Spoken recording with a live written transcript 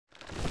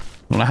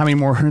don't know how many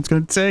more it's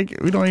gonna take.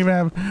 We don't even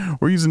have.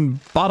 We're using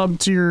bottom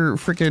tier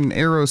freaking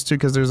arrows too,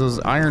 because there's those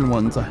iron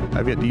ones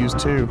I've yet to use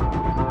too.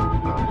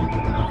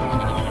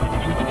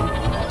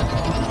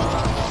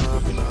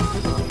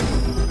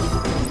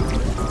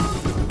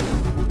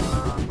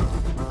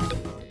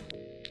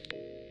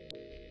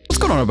 What's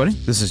going on, everybody?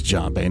 This is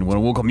John Bain. I want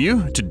to welcome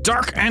you to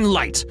Dark and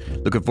Light.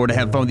 Looking forward to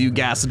having fun with you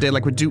guys today,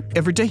 like we do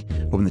every day.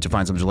 Hoping that you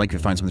find something you like. If you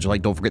find something you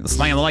like, don't forget to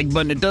slam the like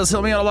button. It does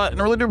help me out a lot,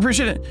 and I really do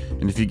appreciate it.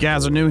 And if you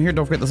guys are new here,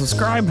 don't forget to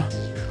subscribe.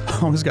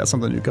 Always got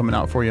something new coming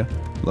out for you.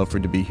 Love for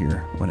you to be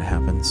here when it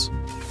happens.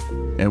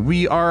 And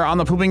we are on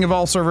the Pooping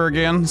Evolve server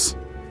again,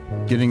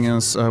 getting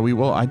us.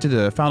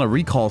 Found a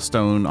recall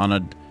stone on a.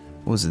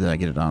 What was it that I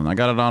get it on? I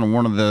got it on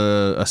one of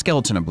a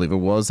skeleton, I believe it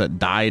was, that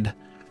died.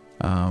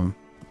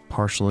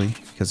 Partially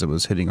because it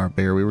was hitting our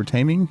bear we were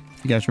taming.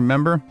 If you guys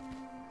remember,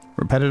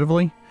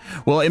 repetitively.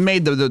 Well, it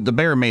made the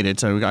bear made it,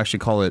 so we actually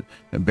call it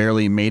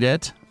barely made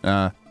it.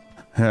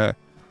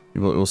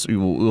 We'll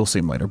see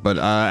him later. But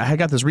I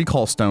got this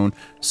recall stone,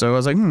 so I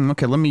was like,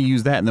 okay, let me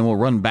use that, and then we'll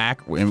run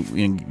back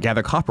and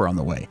gather copper on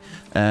the way.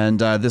 And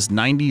this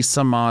 90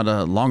 some odd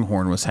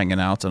longhorn was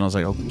hanging out, and I was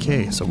like,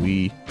 okay, so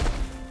we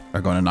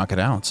are going to knock it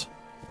out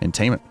and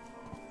tame it.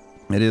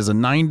 It is a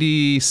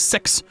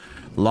 96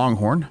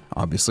 longhorn,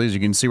 obviously, as you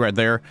can see right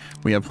there.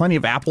 We have plenty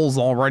of apples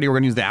already. We're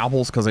gonna use the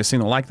apples because they seem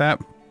to like that.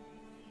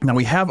 Now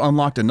we have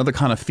unlocked another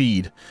kind of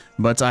feed,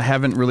 but I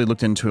haven't really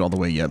looked into it all the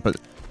way yet, but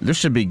this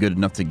should be good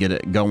enough to get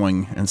it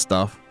going and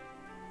stuff.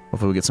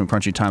 Hopefully we get some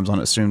crunchy times on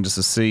it soon just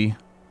to see.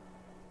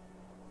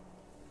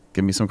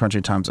 Give me some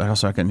crunchy times.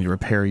 Also, I can need to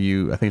repair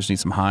you. I think I just need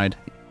some hide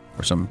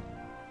or some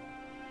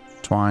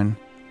twine.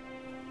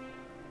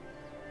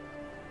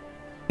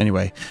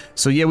 Anyway,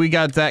 so yeah, we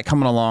got that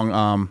coming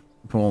along.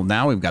 Well,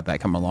 now we've got that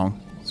coming along.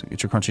 So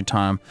get your crunchy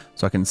time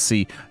so I can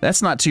see.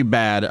 That's not too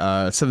bad.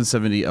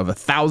 770 of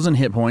 1,000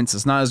 hit points.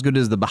 It's not as good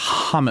as the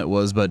Bahamut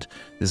was, but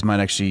this might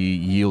actually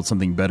yield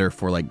something better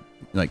for like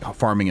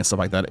farming and stuff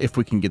like that, if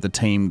we can get the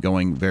tame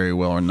going very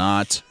well or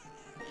not.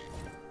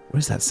 What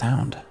is that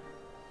sound?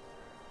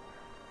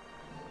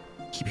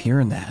 I keep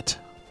hearing that.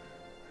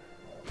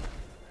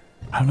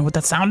 I don't know what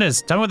that sound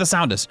is. Tell me what the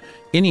sound is.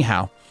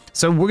 Anyhow.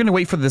 So we're going to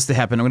wait for this to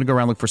happen. I'm going to go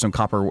around and look for some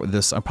copper with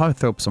this. I'll probably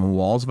throw up some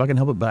walls if I can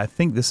help it, but I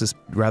think this is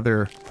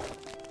rather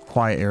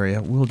quiet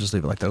area. We'll just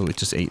leave it like that. Oh, it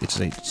just ate. It just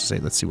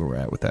ate. Let's see where we're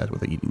at with that, with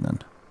the eating then.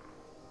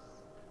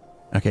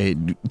 Okay,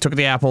 took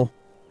the apple.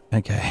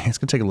 Okay, it's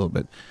going to take a little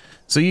bit.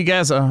 So you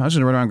guys, I was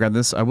going to run around and grab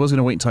this. I was going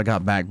to wait until I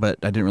got back, but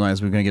I didn't realize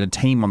we were going to get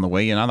a tame on the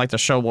way, and I'd like to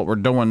show what we're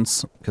doing,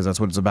 because that's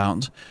what it's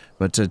about.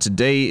 But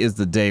today is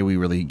the day we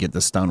really get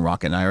the stone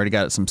rocking. I already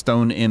got some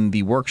stone in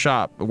the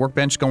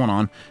workbench going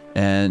on,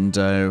 and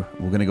we're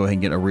going to go ahead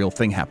and get a real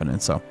thing happening.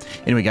 So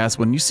anyway, guys,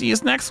 when you see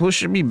us next, we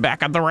should be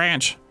back at the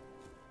ranch.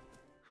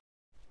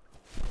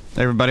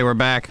 Hey, everybody, we're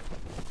back.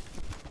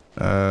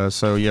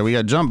 So yeah, we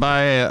got jumped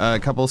by a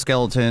couple of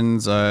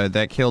skeletons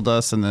that killed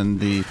us, and then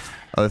the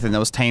other thing that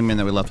was taming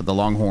that we left with the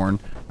longhorn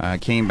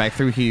came back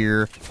through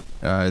here.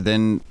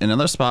 Then in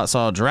another spot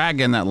saw a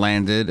dragon that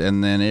landed,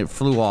 and then it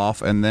flew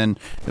off, and then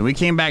we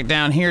came back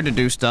down here to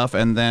do stuff,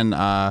 and then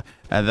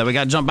we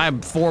got jumped by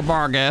 4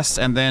 bar guests,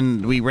 and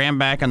then we ran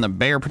back, and the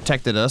bear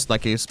protected us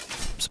like he's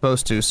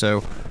supposed to.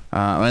 So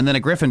and then a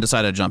griffin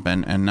decided to jump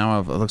in, and now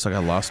it looks like I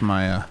lost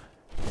my yeah,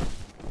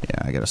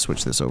 I gotta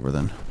switch this over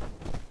then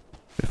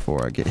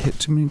before I get hit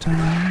too many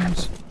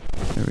times.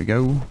 There we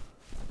go.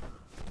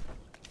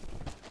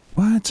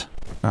 What?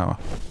 Oh.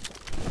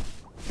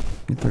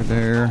 Get through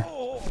there.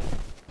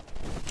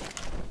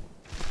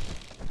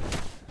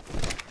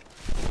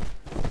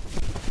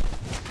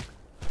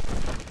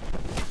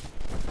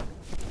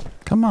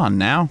 Come on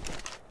now.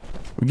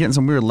 We're getting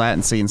some weird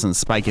latency and some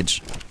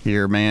spikage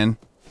here, man.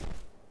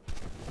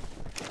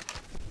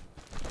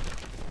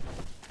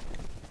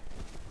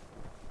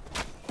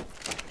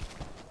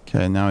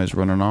 Okay, now he's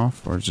running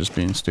off, or he's just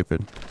being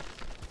stupid.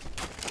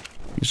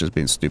 He's just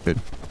being stupid.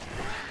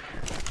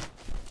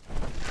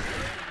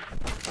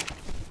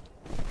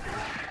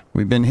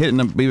 We've been hitting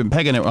them, we've been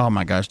pegging it. Oh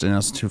my gosh,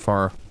 that's too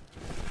far.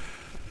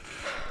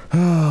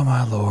 Oh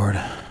my lord.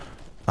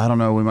 I don't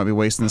know, we might be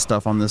wasting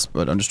stuff on this,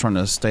 but I'm just trying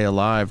to stay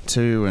alive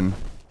too and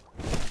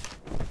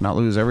not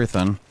lose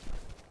everything.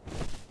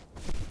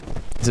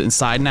 Is it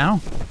inside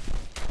now?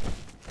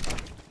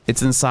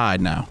 It's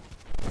inside now.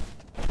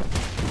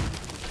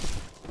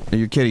 Are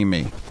you kidding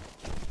me?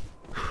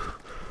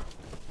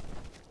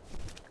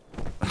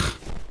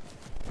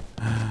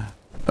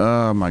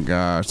 Oh my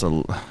gosh.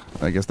 So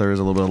I guess there is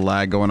a little bit of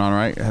lag going on,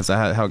 right? Is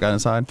that how it got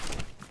inside?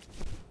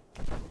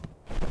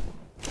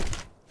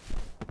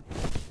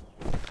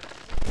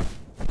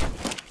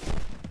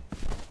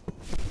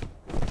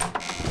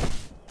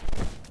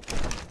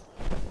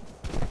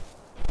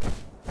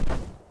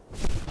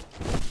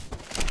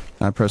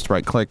 I pressed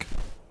right click.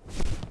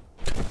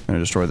 I'm gonna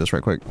destroy this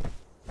right quick.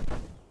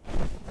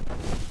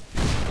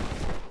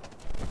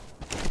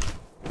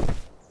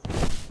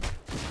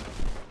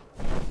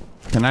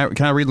 Can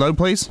I reload,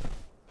 please?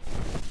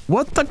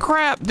 What the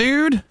crap,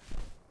 dude?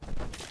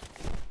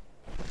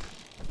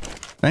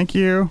 Thank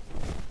you.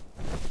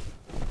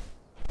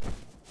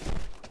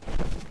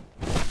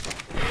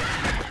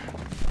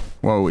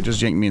 Whoa, it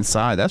just yanked me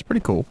inside. That's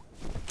pretty cool.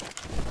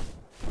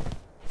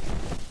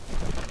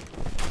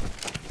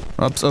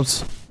 Oops,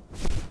 oops.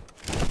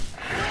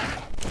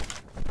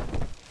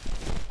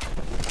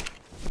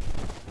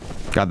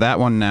 Got that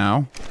one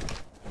now.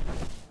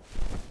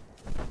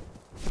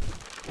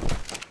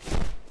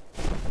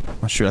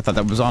 Oh shoot, I thought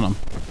that was on him.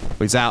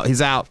 He's out,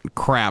 he's out.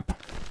 Crap.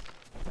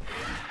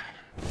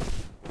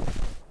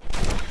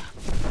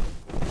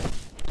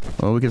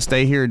 Well, we can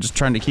stay here just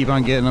trying to keep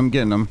on getting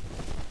them,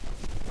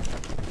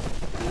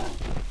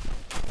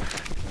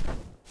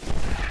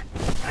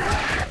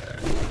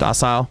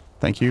 Docile,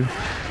 thank you.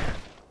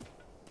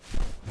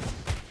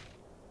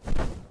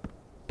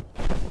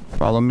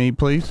 Follow me,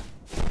 please.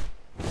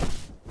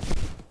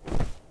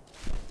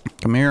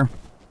 Come here.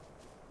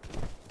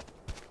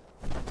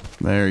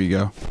 There you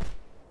go.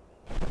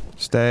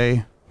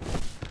 Stay.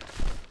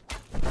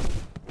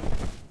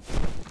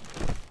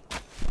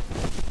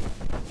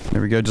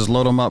 There we go, just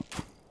load them up.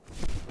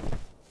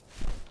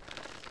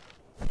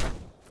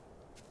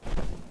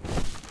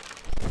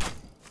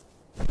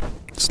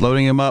 Just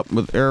loading him up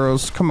with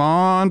arrows. Come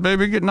on,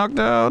 baby, get knocked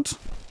out.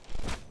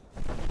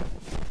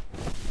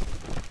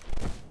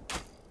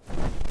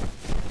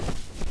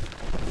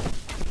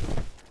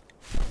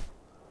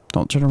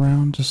 Don't turn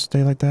around, just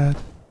stay like that.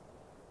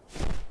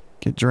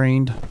 Get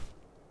drained.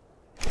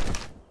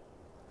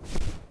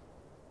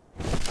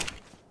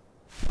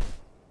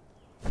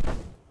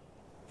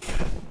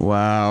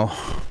 Wow.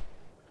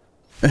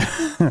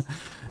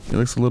 It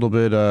looks a little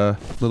bit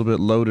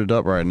loaded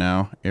up right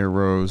now.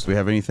 Arrows. Do we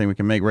have anything we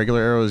can make? Regular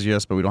arrows,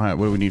 yes, but we don't have.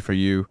 What do we need for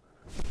you?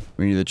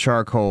 We need the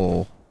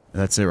charcoal.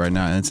 That's it right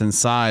now. And it's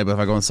inside, but if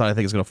I go inside, I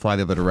think it's gonna fly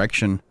the other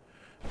direction.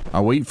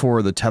 I'll wait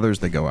for the tethers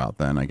to go out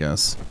then, I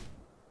guess.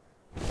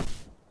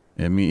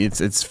 I mean,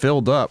 it's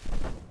filled up.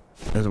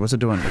 What's it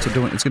doing? What's it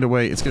doing? It's getting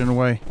away. It's getting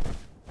away.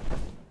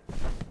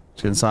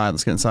 Let's get inside.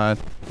 Let's get inside.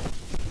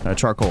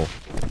 Charcoal.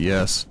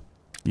 Yes.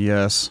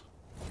 Yes.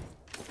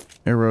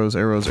 Arrows,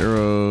 arrows,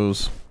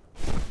 arrows.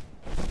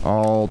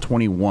 All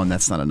 21.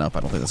 That's not enough. I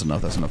don't think that's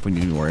enough. That's enough. We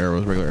need more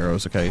arrows. Regular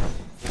arrows. Okay.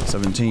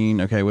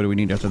 17. Okay, what do we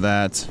need after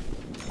that?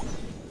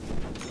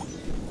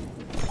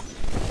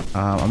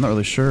 I'm not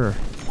really sure.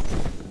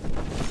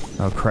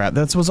 Oh crap.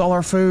 That was all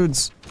our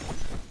foods.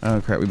 Oh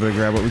crap. We better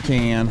grab what we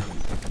can.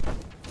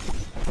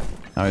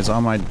 Oh, he's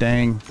on my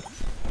dang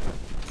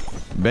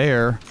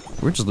bear.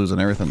 We're just losing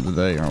everything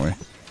today, aren't we?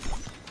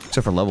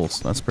 Except for levels.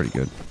 That's pretty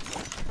good.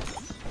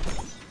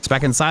 It's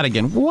back inside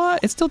again.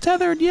 What? It's still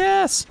tethered.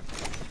 Yes.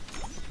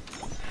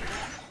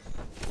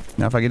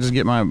 Now, if I could just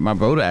get my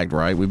bow to act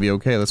right, we'd be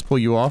okay. Let's pull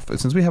you off.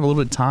 Since we have a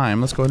little bit of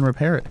time, let's go ahead and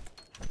repair it.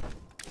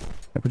 Can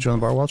I put you on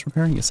the bar while it's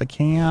repairing? Yes, I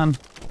can.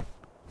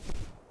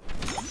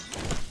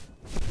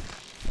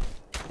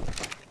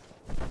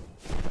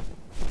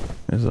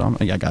 Is it on?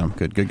 Yeah, I got him.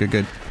 Good, good, good,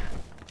 good.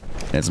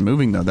 Yeah, it's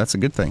moving, though. That's a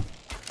good thing.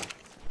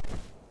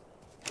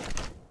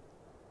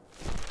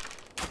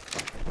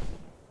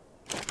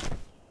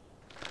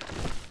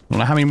 I don't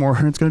know how many more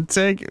it's gonna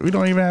take. We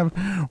don't even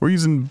have. We're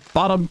using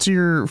bottom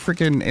tier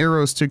freaking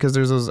arrows too, because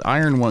there's those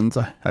iron ones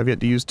I've yet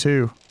to use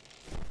too.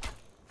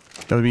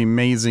 That would be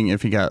amazing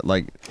if he got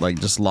like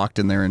just locked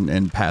in there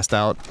and passed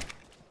out.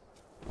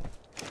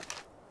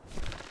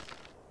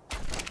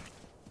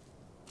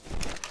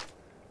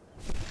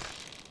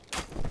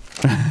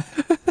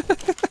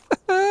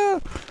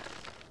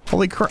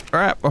 Holy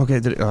crap! Okay,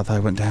 did it? Oh, I thought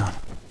it went down.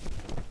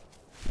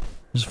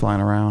 Just flying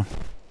around.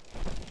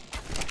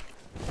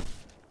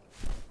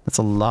 That's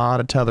a lot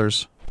of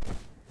tethers.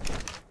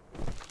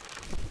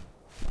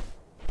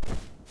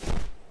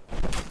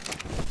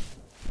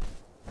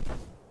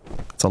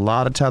 It's a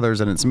lot of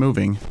tethers and it's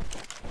moving.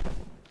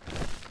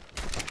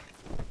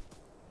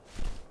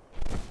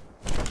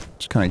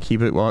 Just kind of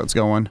keep it while it's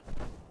going.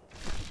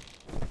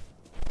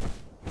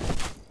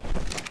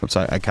 Oops,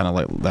 I kind of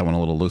let that one a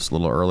little loose a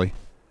little early.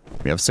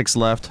 We have 6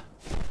 left.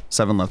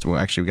 7 left. Well,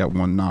 actually, we got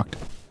 1 knocked.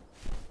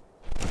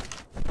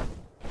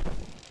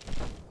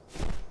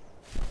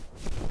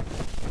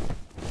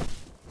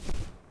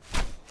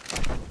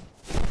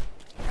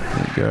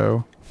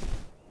 Go.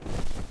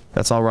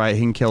 That's alright,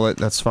 he can kill it.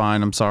 That's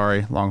fine. I'm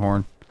sorry,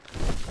 Longhorn.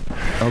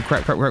 Oh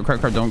crap, crap, crap, crap,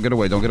 crap. Don't get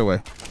away, don't get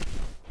away.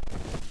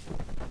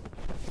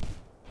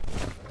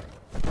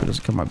 It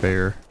doesn't kill my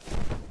bear.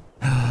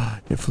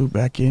 It flew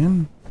back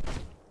in.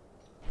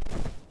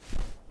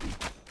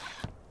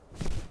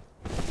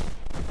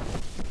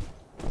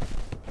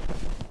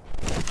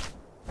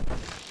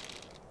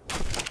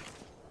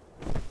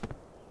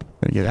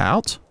 Gonna get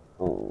out?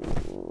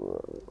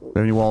 Do I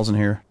have any walls in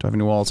here? Do I have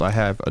any walls? I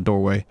have a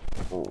doorway.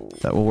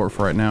 That will work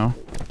for right now.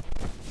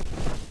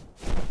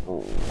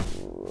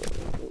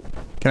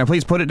 Can I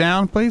please put it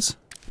down, please?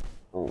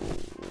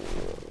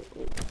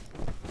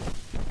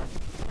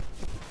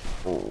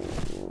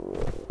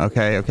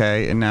 Okay,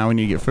 okay, and now we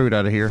need to get food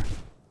out of here.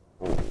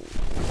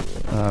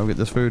 We'll get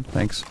this food,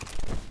 thanks.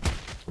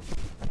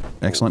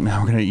 Excellent, now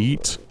we're gonna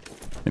eat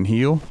and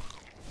heal.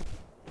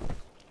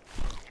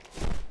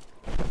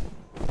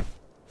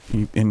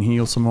 Eat and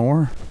heal some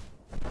more.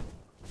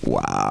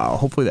 Wow.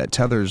 Hopefully that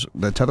tether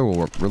will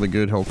work really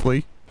good,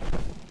 hopefully.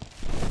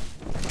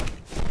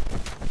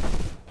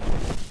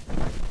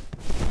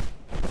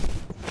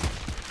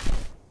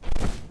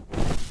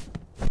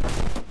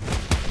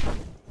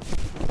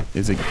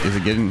 Is it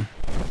getting...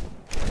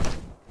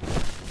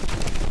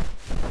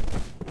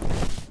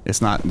 It's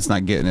not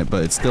getting it,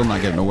 but it's still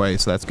not getting away,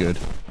 so that's good.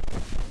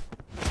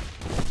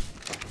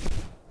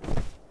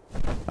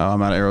 Oh,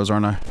 I'm out of arrows,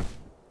 aren't I?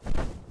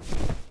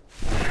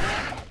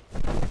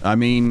 I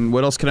mean,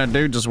 what else can I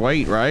do? Just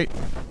wait, right?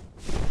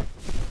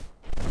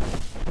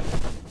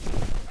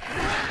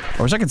 I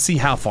wish I could see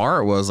how far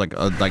it was, like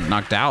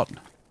knocked out.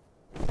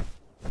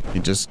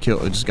 It just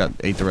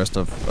ate the rest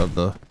of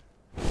a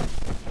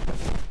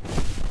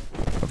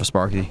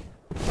Sparky.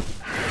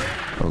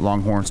 A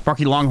Longhorn.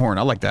 Sparky Longhorn,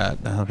 I like that.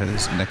 Okay,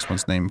 this is the next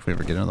one's name if we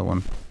ever get another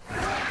one.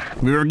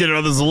 If we ever get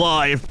another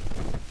alive!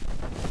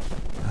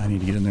 I need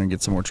to get in there and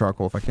get some more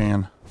charcoal if I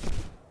can.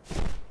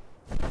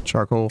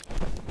 Charcoal.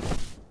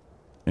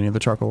 Any other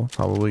charcoal?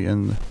 Probably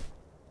in...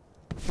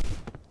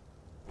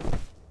 Can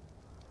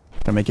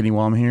I make any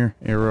while I'm here?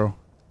 Arrow.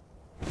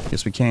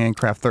 Yes, we can.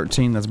 Craft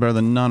 13. That's better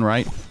than none,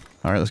 right?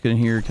 Alright, let's get in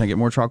here. Can I get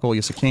more charcoal?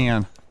 Yes, I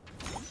can.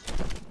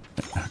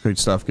 Good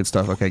stuff, good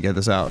stuff. Okay, get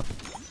this out.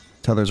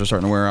 Tethers are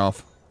starting to wear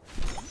off.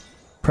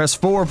 Press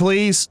 4,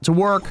 please, to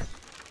work.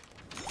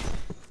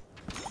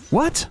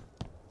 What?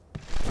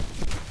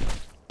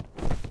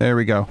 There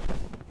we go.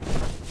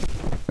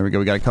 There we go.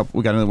 We got a couple.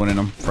 We got another one in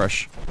them.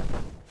 Fresh.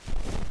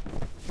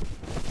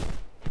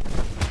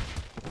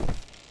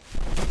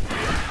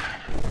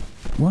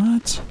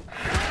 What?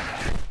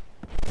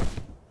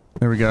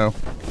 There we go.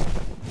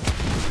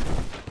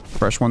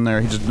 Fresh one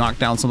there. He just knocked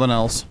down something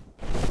else.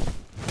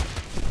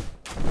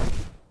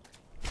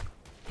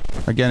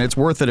 Again, it's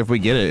worth it if we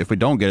get it. If we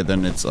don't get it,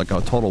 then it's like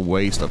a total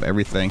waste of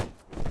everything.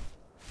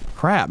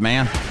 Crap,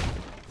 man.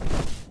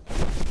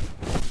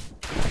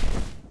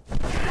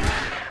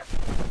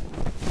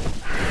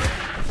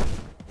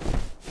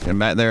 Get him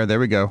back there. There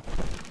we go.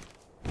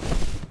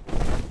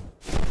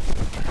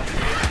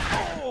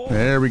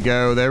 There we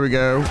go. There we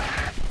go.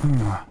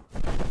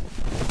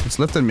 It's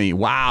lifting me.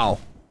 Wow.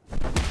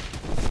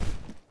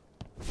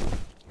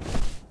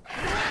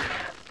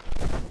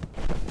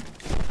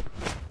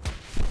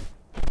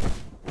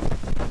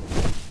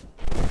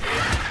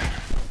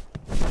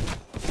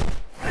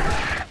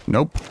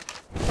 Nope.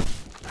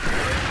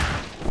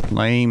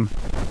 Lame.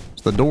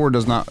 So the door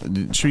does not...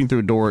 Shooting through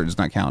a door does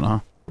not count, huh?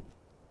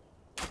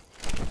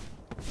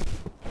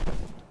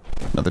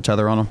 Another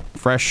tether on him.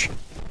 Fresh.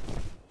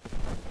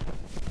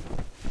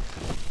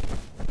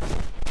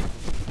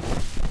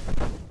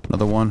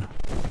 Another one.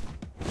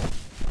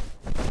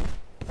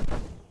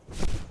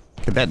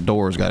 Okay, that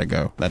door's gotta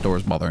go. That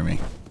door's bothering me.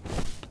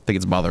 I think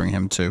it's bothering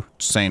him too.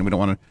 Just saying, we don't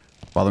want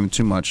to bother him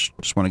too much.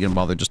 Just want to get him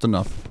bothered just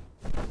enough.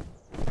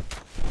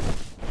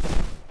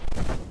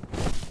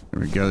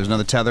 There we go. There's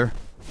another tether.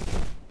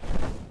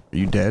 Are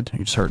you dead?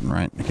 You're just hurting,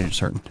 right? Okay, you're just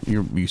hurting.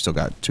 You still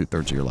got 2/3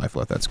 of your life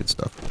left. That's good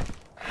stuff.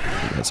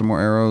 We got some more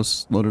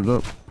arrows loaded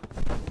up.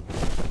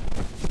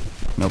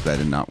 Nope, that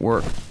did not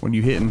work. What are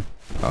you hitting?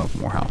 Oh,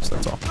 more house.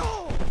 That's all.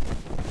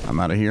 I'm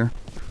out of here.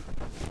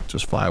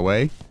 Just fly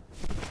away.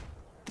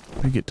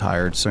 We get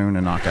tired soon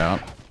and knock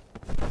out.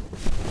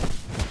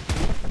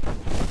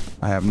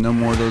 I have no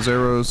more of those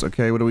arrows.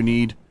 Okay, what do we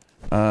need?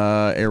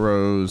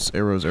 Arrows.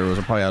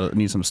 I'll probably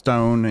need some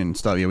stone and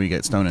stuff. Yeah, we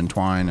get stone and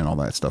twine and all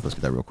that stuff. Let's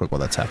get that real quick while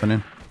that's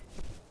happening.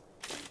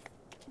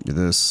 Do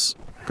this.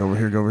 Go over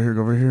here, go over here,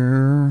 go over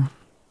here.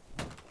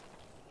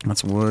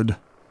 That's wood.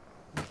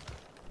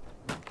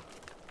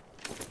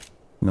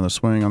 Another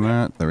swing on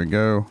that. There we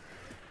go.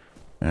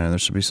 And there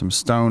should be some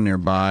stone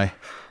nearby.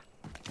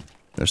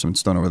 There's some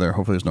stone over there.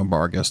 Hopefully there's no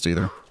bar guest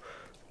either.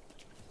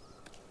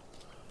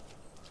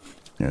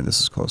 Yeah,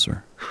 this is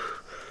closer.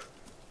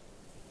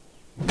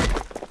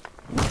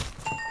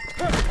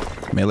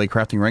 Melee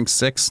crafting rank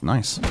 6.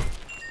 Nice.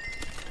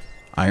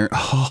 Iron.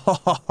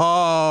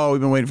 Oh,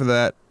 we've been waiting for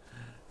that.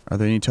 Are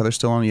there any tethers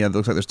still on? Yeah, it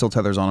looks like there's still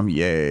tethers on them.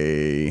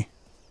 Yay. I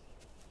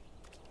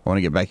want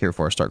to get back here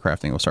before I start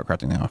crafting. We'll start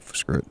crafting now.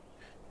 Screw it.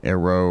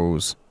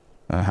 Arrows.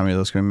 How many of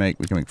those can we make?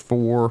 We can make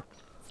 4.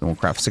 Then we'll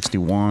craft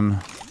 61.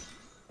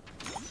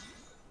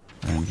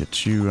 And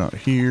get you out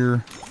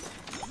here.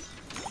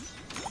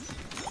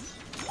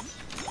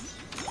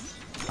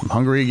 I'm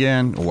hungry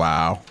again.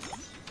 Wow.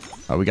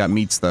 We got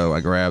meats though. I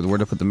grabbed. Where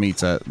to put the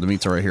meats at? The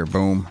meats are right here.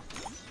 Boom.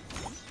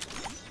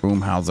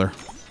 Boom, Hauser.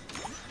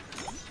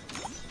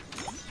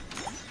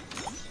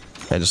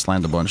 I just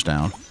slammed a bunch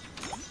down.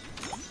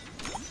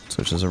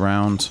 Switch this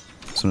around.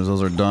 As soon as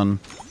those are done,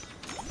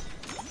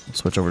 we'll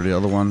switch over to the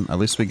other one. At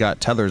least we got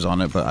tethers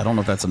on it, but I don't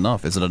know if that's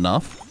enough. Is it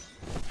enough?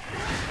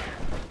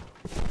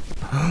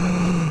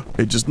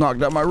 It just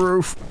knocked out my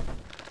roof.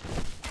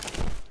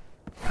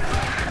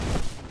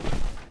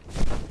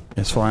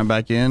 It's flying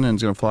back in and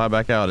it's gonna fly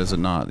back out, is it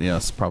not?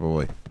 Yes,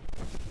 probably.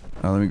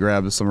 Let me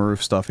grab some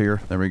roof stuff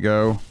here. There we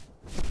go.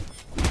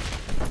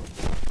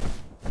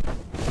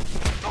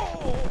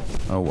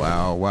 Oh,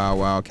 wow, wow,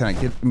 wow. Can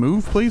I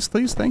move, please?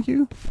 Please, thank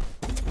you.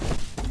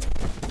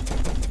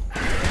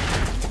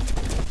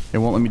 It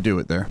won't let me do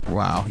it there.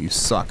 Wow, you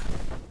suck.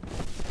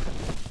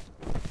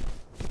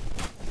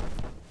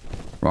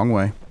 Wrong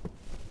way.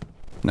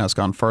 Now it's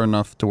gone far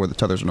enough to where the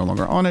tethers are no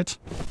longer on it.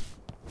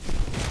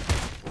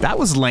 That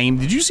was lame.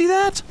 Did you see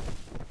that?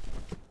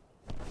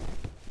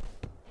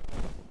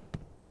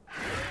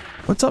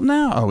 What's up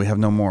now? Oh, we have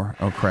no more.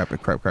 Oh, crap,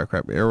 crap, crap,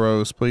 crap.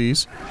 Arrows,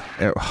 please.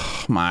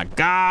 Oh, my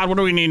God. What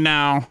do we need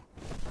now?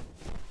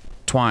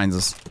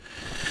 Twines.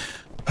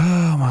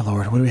 Oh, my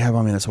Lord. What do we have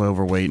on me that's way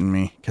overweighting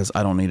me? Because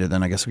I don't need it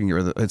then. I guess we can get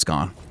rid of it. It's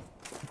gone.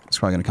 It's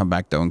probably going to come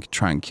back, though, and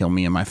try and kill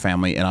me and my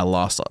family. And I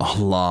lost a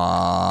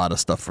lot of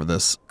stuff for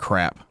this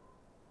crap.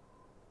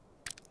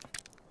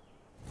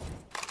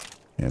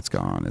 Yeah, it's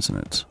gone, isn't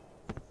it?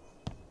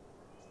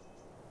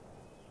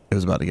 It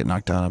was about to get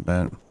knocked out, I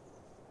bet.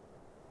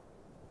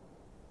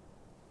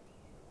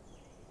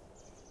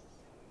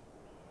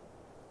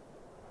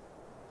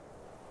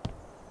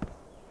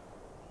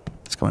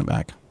 It's coming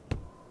back.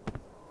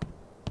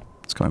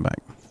 It's coming back.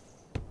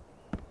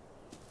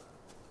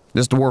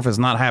 This dwarf is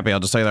not happy,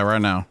 I'll just tell you that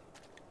right now.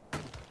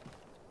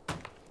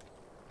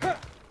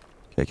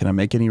 Okay, can I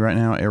make any right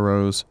now?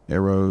 Arrows,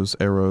 arrows,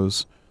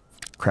 arrows.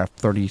 Craft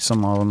 30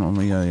 some of them.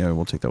 Yeah,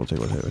 we'll take that, we'll take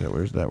that.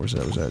 Where's that? Where's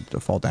that? Was that to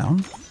fall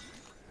down?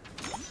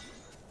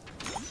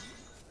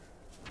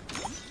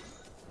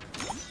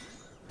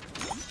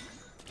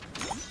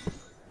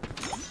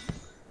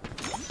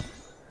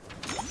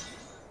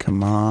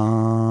 Come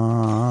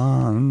on.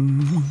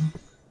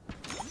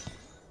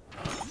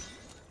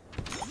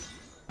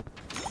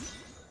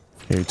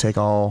 Okay, take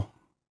all.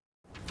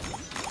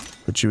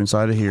 Put you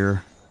inside of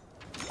here.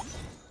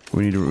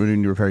 We need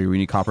to repair you. We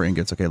need copper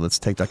ingots. Okay, let's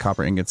take that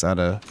copper ingots out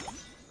of...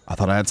 I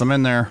thought I had some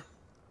in there.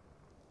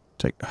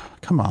 Take...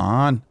 Come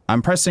on.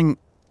 I'm pressing...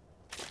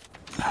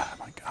 Oh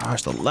my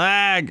gosh, the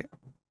lag!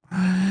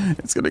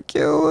 It's gonna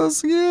kill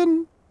us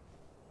again.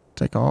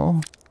 Take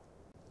all.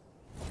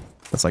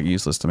 That's like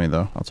useless to me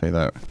though, I'll tell you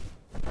that.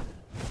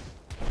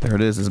 There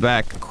it is, it's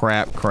back.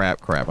 Crap,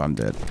 crap, crap, I'm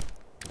dead.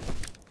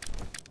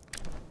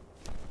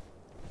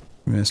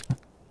 Missed.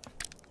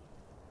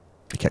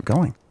 It kept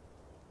going.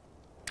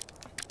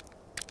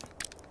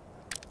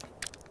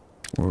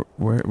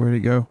 Where'd it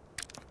go?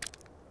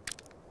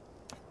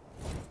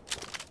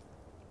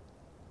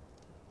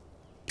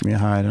 Give me a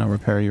hide and I'll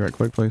repair you right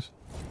quick, please.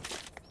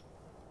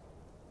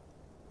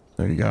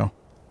 There you go.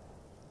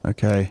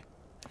 Okay.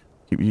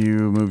 Keep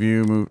you,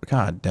 move.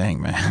 God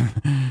dang, man.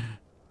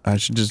 I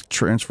should just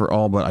transfer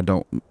all, but I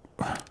don't.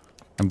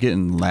 I'm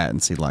getting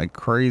latency like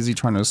crazy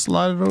trying to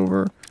slide it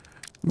over.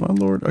 My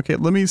Lord. Okay,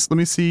 let me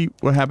see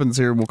what happens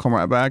here. We'll come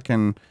right back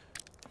and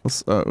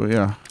let's,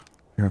 yeah.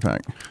 Be right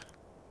back.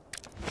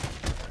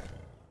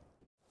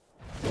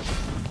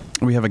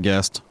 We have a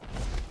guest.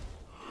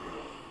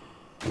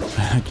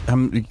 I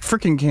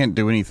freaking can't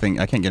do anything.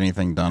 I can't get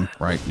anything done,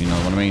 right? You know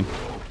what I mean?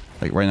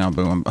 Like right now,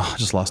 boom, I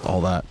just lost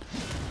all that.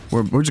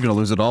 We're just gonna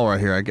lose it all right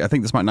here. I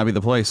think this might not be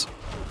the place.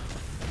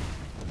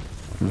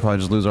 We'll probably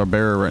just lose our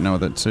bearer right now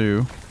with it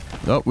too.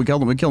 Oh, we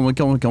killed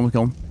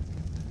him.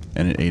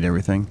 And it ate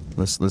everything.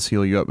 Let's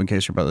heal you up in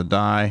case you're about to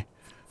die.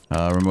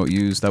 Remote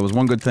use. That was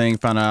one good thing.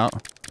 Found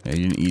out. Yeah,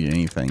 you didn't eat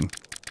anything.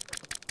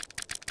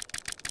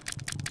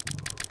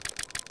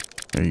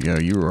 There you go.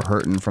 You were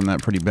hurting from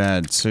that pretty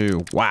bad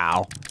too.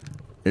 Wow.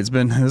 This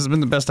has been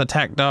the best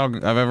attack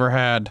dog I've ever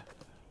had.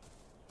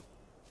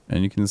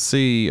 And you can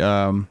see,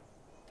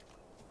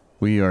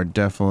 we are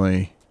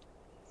definitely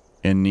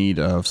in need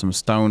of some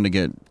stone to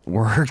get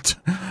worked.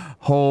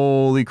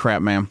 Holy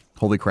crap, man.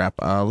 Holy crap.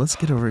 Let's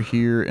get over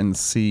here and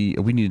see.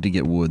 We needed to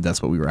get wood.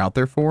 That's what we were out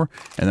there for.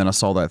 And then I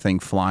saw that thing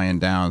flying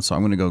down. So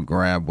I'm going to go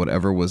grab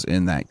whatever was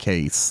in that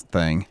case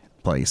thing,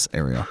 place,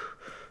 area.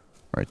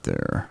 Right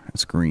there.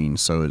 It's green.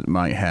 So it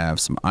might have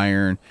some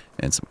iron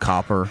and some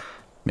copper.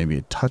 Maybe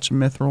a touch of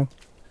mithril.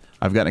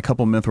 I've gotten a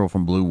couple mithril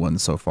from blue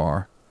ones so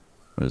far.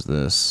 What is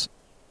this?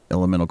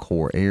 Elemental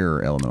core.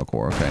 Air elemental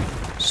core. Okay.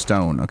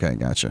 Stone. Okay,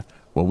 gotcha.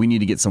 Well, we need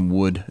to get some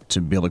wood to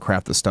be able to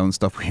craft the stone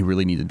stuff we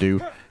really need to do.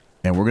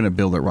 And we're going to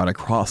build it right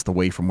across the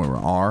way from where we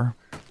are.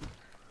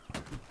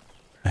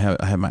 I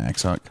have my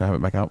axe out. Can I have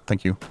it back out?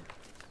 Thank you.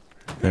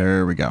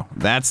 There we go.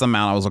 That's the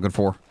amount I was looking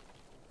for.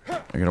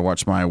 I gotta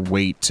watch my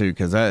weight too,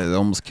 because that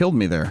almost killed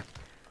me there.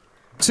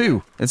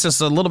 2. It's just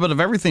a little bit of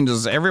everything,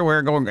 just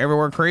everywhere, going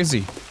everywhere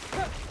crazy.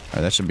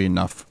 Alright, that should be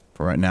enough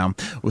for right now.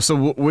 So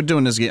what we're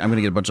doing is I'm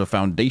gonna get a bunch of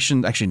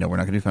foundations. Actually, no, we're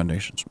not gonna do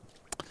foundations.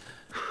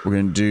 We're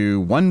gonna do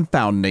 1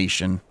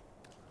 foundation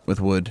with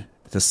wood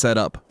to set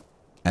up,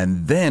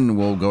 and then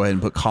we'll go ahead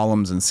and put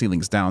columns and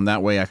ceilings down.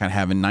 That way I can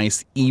have a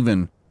nice,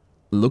 even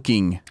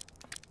looking,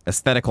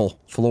 aesthetical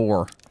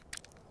floor.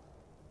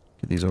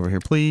 Get these over here,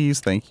 please.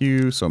 Thank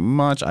you so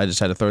much. I just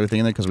had to throw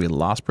everything in there because we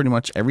lost pretty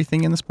much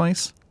everything in this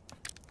place.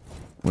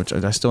 Which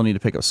I still need to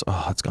pick up.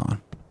 Oh, it's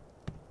gone.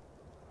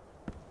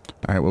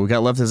 Alright, what we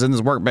got left is in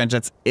this workbench.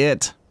 That's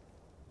it.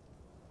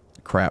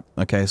 Crap.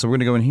 Okay, so we're going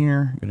to go in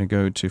here. We're going to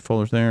go to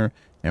folders there.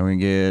 And we're going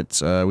to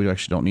get... we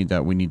actually don't need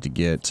that. We need to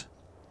get...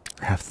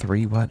 Craft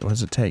 3? What? What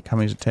does it take? How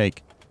many does it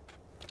take?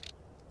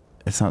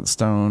 It's not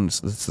stone,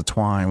 it's the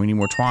twine. We need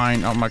more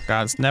twine. Oh my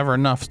god, it's never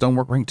enough.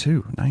 Stonework rank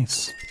 2.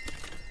 Nice.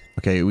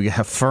 Okay, we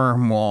have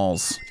firm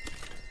walls.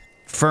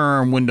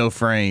 Firm window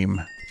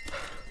frame.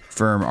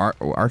 Firm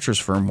Archer's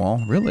firm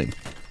wall. Really?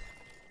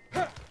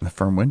 The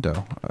firm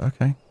window.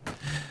 Okay.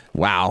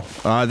 Wow.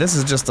 This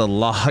is just a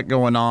lot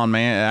going on,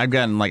 man. I've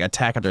gotten like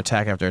attack after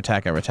attack after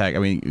attack after attack. I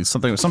mean,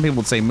 some people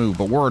would say move,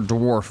 but we're a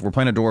dwarf. We're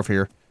playing a dwarf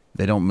here.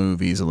 They don't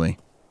move easily.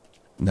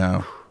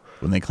 No.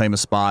 When they claim a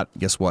spot,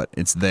 guess what?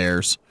 It's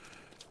theirs.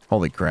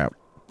 Holy crap.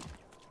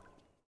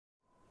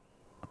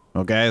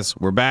 Well, guys,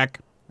 we're back,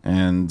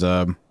 and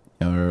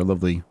our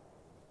lovely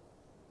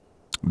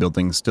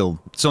building's still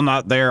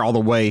not there all the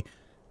way.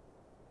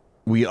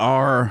 We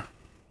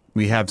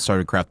have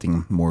started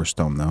crafting more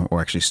stone, though, or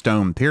actually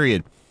stone,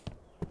 period.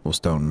 Well,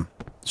 stone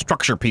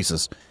structure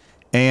pieces.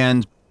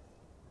 And,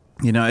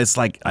 you know, it's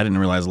like, I didn't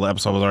realize the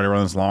episode was already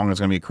running this long. It's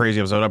going to be a crazy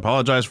episode. I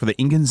apologize for the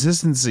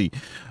inconsistency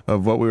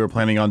of what we were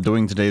planning on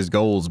doing today's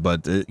goals.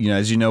 But, you know,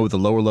 as you know, with the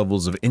lower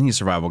levels of any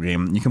survival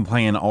game, you can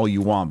plan all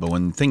you want. But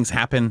when things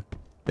happen,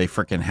 they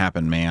frickin'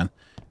 happen, man.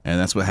 And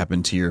that's what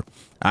happened here.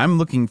 I'm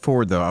looking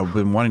forward, though. I've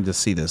been wanting to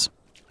see this.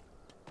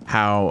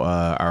 How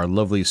our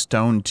lovely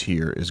stone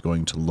tier is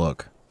going to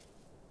look.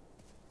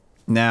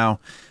 Now,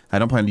 I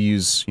don't plan to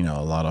use, you know,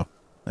 a lot of,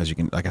 as you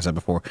can, like I said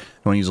before, I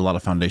don't use a lot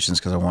of foundations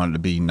because I want it to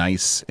be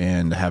nice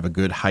and have a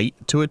good height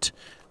to it.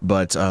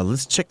 But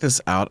let's check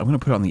this out. I'm going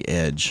to put it on the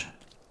edge.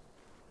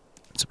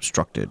 It's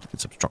obstructed.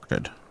 It's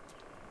obstructed.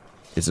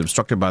 It's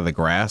obstructed by the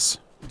grass.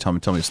 Tell me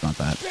it's not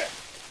that.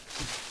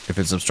 If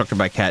it's obstructed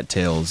by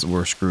cattails,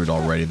 we're screwed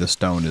already. The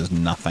stone is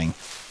nothing.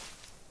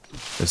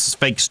 This is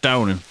fake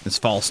stone. It's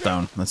false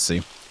stone. Let's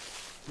see.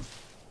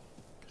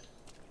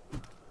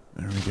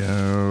 There we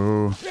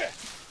go.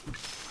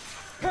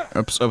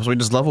 Oops, we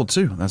just leveled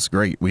 2. That's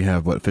great. We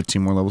have, what,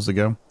 15 more levels to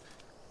go?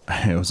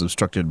 It was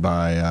obstructed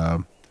by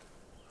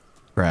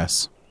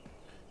grass.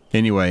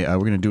 Anyway, we're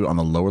going to do it on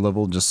the lower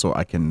level just so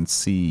I can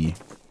see.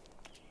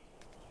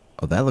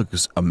 Oh, that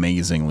looks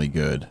amazingly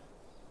good.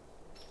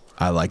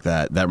 I like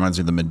that. That reminds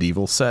me of the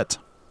medieval set.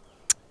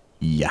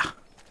 Yeah.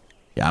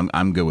 Yeah,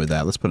 I'm good with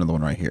that. Let's put another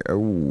one right here.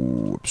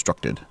 Oh,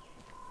 obstructed.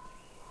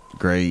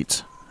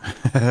 Great.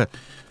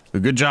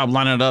 Good job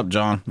lining it up,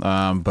 John.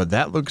 But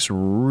that looks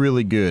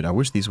really good. I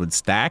wish these would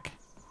stack.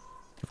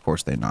 Of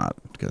course they not,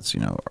 because, you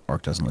know,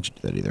 Arc doesn't let you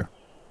do that either.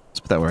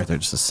 Let's put that right there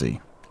just to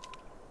see.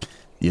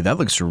 Yeah, that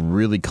looks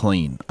really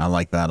clean. I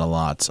like that a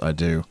lot. I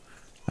do.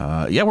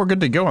 Yeah, we're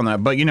good to go on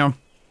that. But, you know,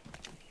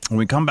 when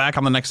we come back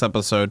on the next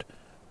episode,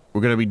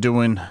 we're going to be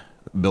doing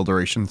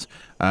builderations.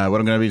 What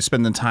I'm going to be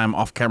spending time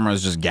off camera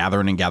is just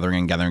gathering.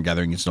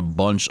 Just a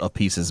bunch of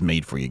pieces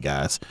made for you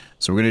guys.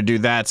 So we're going to do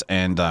that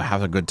and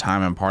have a good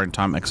time and party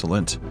time.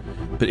 Excellent.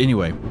 But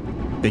anyway,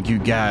 thank you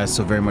guys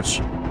so very much.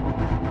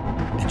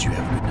 And you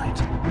have a good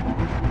night.